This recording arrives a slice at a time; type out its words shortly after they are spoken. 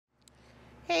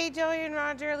Hey, Joey and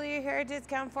Roger, Leah here at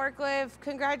Discount Forklift.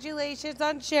 Congratulations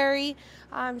on Sherry.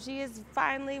 She is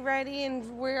finally ready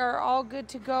and we are all good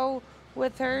to go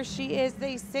with her. She is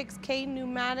the 6K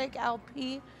pneumatic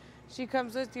LP. She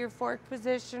comes with your fork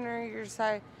positioner, your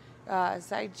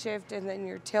side shift, and then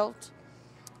your tilt.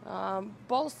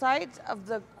 Both sides of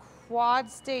the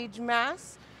quad stage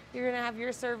mast, you're going to have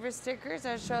your service stickers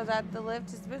that show that the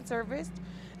lift has been serviced.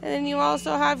 And then you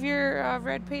also have your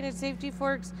red painted safety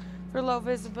forks for low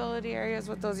visibility areas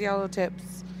with those yellow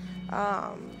tips.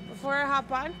 Before I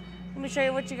hop on, let me show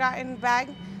you what you got in the bag.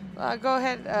 Go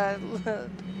ahead,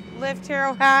 lift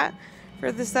hero hat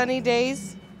for the sunny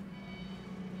days.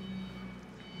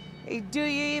 A Do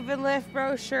You Even Lift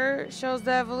brochure shows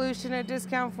the evolution of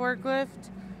Discount Forklift.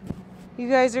 You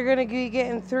guys are going to be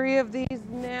getting 3 of these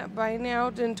by now,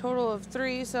 in total of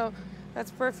 3, so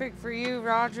that's perfect for you,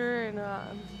 Roger and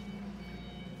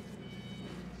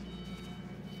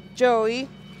Joey.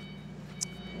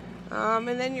 And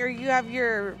then you have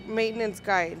your maintenance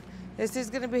guide. This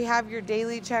is going to have your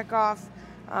daily check off,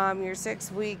 your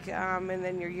 6-week, and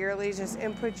then your yearly. Just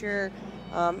input your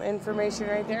information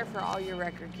right there for all your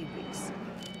record keepings.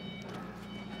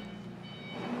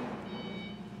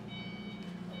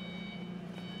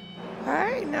 All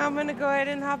right, now I'm going to go ahead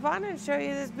and hop on and show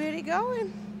you this beauty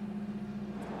going.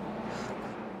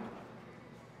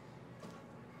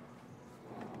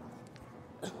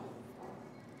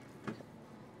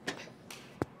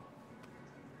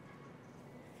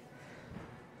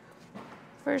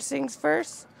 First things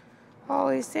first,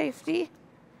 always safety.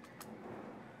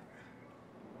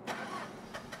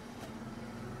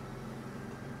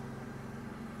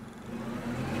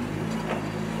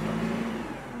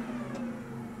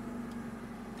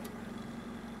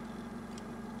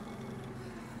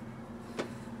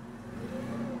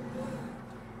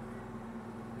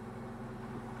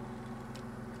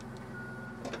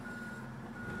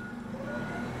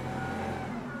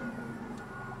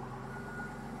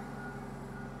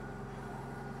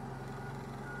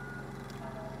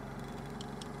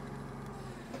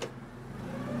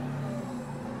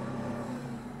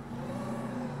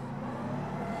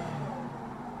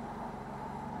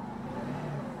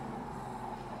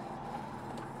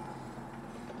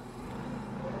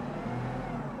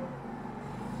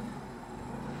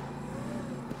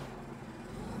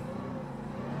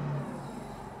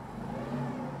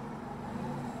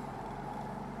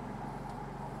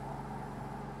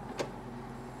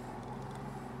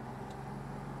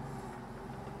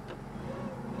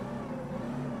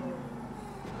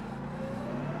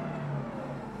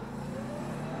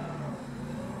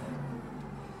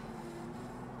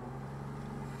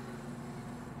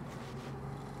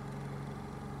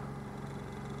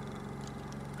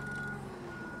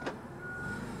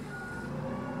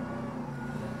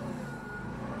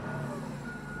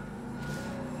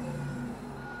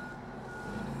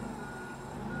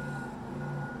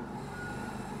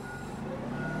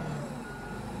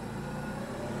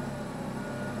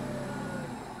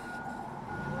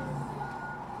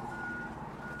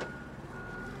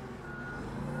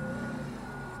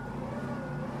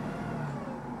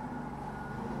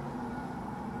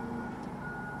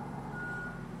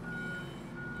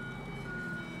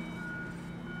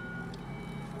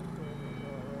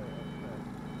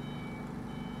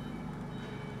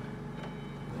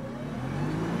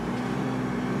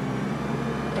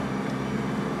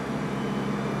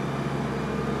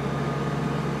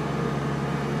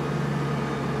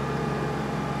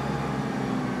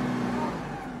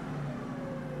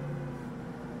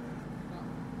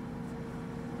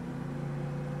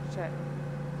 Shit.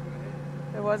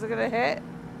 It wasn't gonna hit?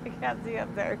 I can't see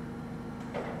up there.